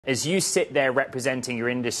As you sit there representing your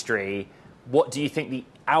industry, what do you think the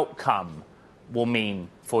outcome will mean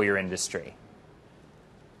for your industry?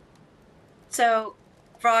 So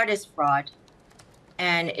fraud is fraud.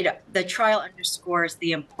 And the trial underscores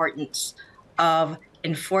the importance of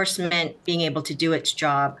enforcement being able to do its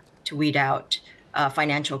job to weed out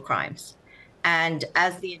financial crimes. And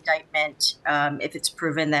as the indictment, if it's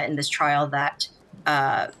proven that in this trial that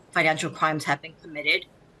financial crimes have been committed,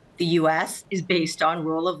 the U.S. is based on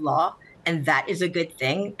rule of law, and that is a good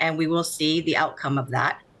thing. And we will see the outcome of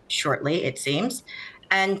that shortly, it seems.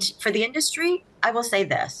 And for the industry, I will say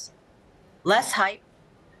this: less hype,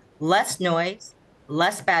 less noise,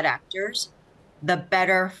 less bad actors, the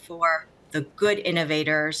better for the good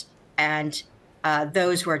innovators and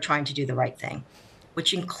those who are trying to do the right thing,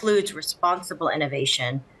 which includes responsible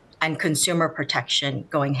innovation and consumer protection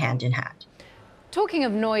going hand in hand. Talking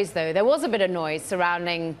of noise, though, there was a bit of noise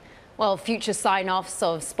surrounding, well, future sign-offs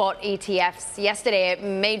of spot ETFs. Yesterday, it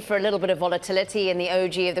made for a little bit of volatility in the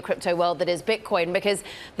OG of the crypto world that is Bitcoin, because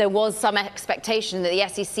there was some expectation that the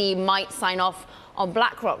SEC might sign off on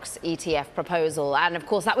BlackRock's ETF proposal. And of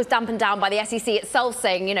course, that was dampened down by the SEC itself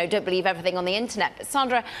saying, you know, don't believe everything on the internet. But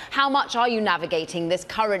Sandra, how much are you navigating this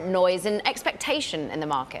current noise and expectation in the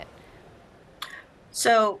market?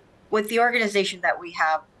 So with the organization that we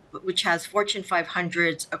have, which has Fortune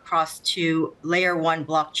 500s across to layer one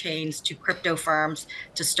blockchains, to crypto firms,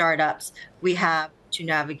 to startups, we have to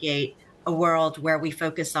navigate a world where we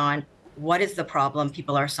focus on what is the problem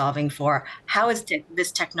people are solving for, how is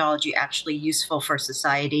this technology actually useful for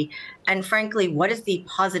society, and frankly, what is the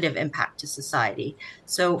positive impact to society?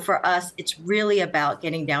 So for us, it's really about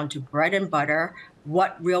getting down to bread and butter,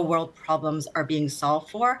 what real world problems are being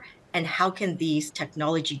solved for, and how can these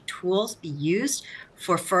technology tools be used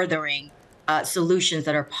for furthering solutions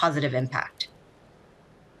that are positive impact.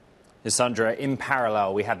 Sandra, in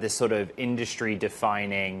parallel, we have this sort of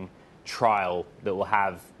industry-defining trial that will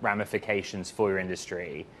have ramifications for your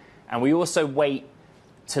industry. And we also wait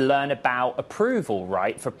to learn about approval,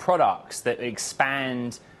 right, for products that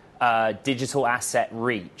expand digital asset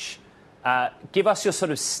reach. Give us your sort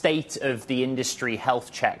of state of the industry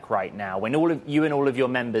health check right now. When all of you and all of your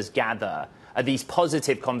members gather, are these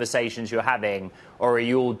positive conversations you're having, or are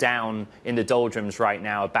you all down in the doldrums right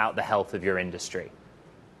now about the health of your industry?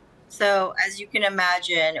 So as you can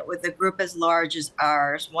imagine, with a group as large as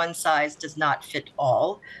ours, one size does not fit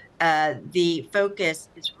all. The focus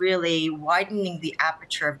is really widening the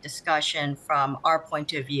aperture of discussion from our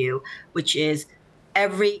point of view, which is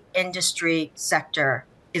every industry sector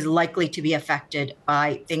is likely to be affected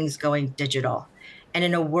by things going digital. And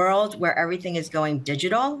in a world where everything is going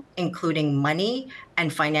digital, including money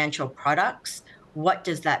and financial products, what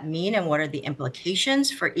does that mean and what are the implications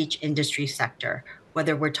for each industry sector?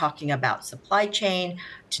 Whether we're talking about supply chain,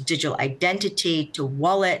 to digital identity, to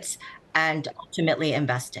wallets, and ultimately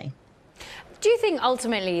investing. Do you think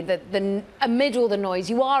ultimately that amid all the noise,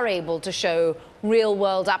 you are able to show real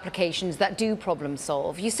world applications that do problem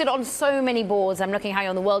solve? You sit on so many boards. I'm looking how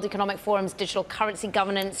you're on the World Economic Forum's digital currency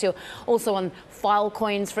governance. You're also on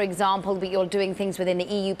Filecoins, for example, but you're doing things within the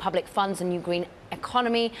EU public funds and new green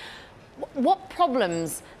economy. What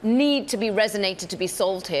problems need to be resonated to be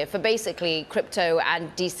solved here for basically crypto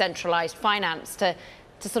and decentralized finance to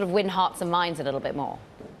sort of win hearts and minds a little bit more?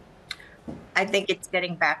 I think it's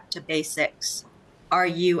getting back to basics. Are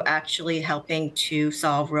you actually helping to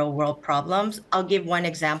solve real world problems? I'll give one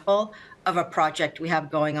example of a project we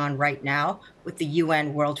have going on right now with the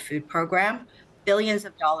UN World Food Program. Billions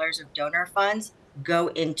of dollars of donor funds go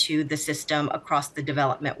into the system across the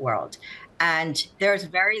development world. And there's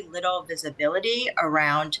very little visibility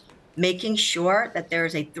around making sure that there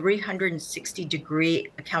is a 360-degree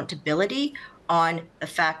accountability on the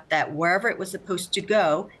fact that wherever it was supposed to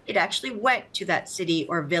go, it actually went to that city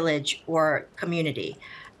or village or community.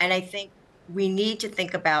 And I think we need to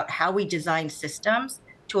think about how we design systems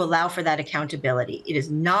to allow for that accountability. It is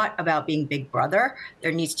not about being Big Brother.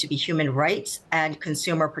 There needs to be human rights and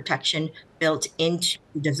consumer protection built into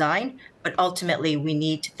design. But ultimately, we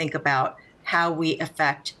need to think about how we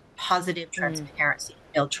affect positive transparency,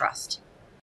 build trust.